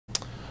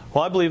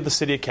Well, I believe the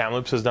City of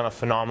Kamloops has done a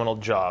phenomenal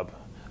job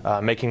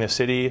making the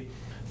city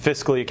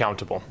fiscally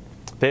accountable.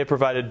 They have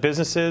provided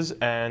businesses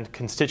and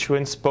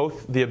constituents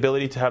both the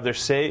ability to have their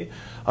say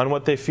on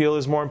what they feel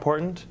is more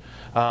important,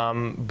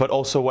 but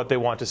also what they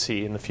want to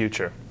see in the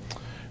future.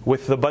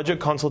 With the budget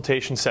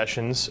consultation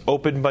sessions,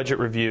 open budget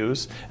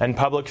reviews, and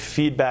public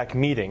feedback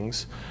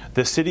meetings,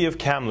 the City of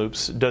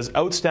Kamloops does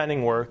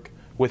outstanding work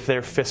with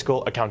their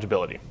fiscal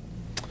accountability.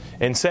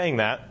 In saying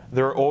that,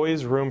 there are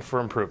always room for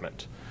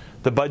improvement.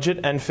 The budget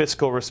and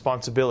fiscal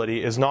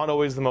responsibility is not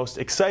always the most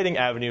exciting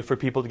avenue for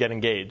people to get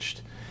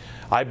engaged.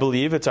 I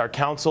believe it's our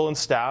council and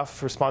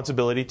staff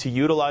responsibility to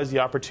utilize the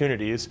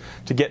opportunities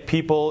to get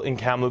people in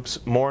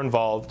Kamloops more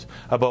involved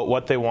about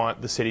what they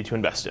want the city to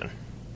invest in.